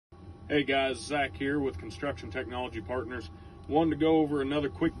Hey guys, Zach here with Construction Technology Partners. Wanted to go over another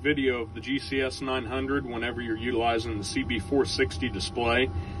quick video of the GCS900 whenever you're utilizing the CB430 display.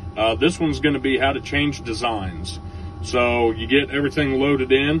 This one's going to be how to change designs. So you get everything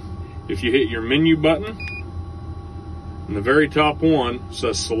loaded in. If you hit your menu button, and the very top one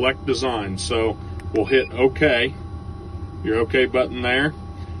says select design. So we'll hit OK, your OK button there,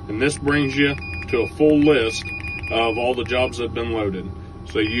 and this brings you to a full list of all the jobs that have been loaded.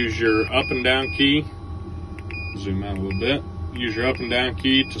 So use your up and down key, zoom out a little bit, use your up and down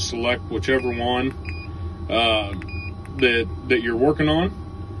key to select whichever one that you're working on,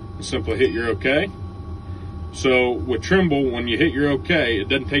 and simply hit your OK. So with Trimble, when you hit your OK, it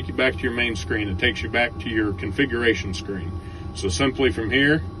doesn't take you back to your main screen, it takes you back to your configuration screen. So simply from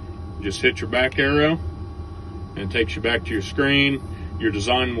here, just hit your back arrow, and it takes you back to your screen. Your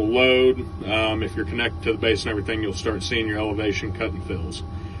design will load. If you're connected to the base and everything, you'll start seeing your elevation cut and fills.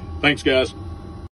 Thanks, guys.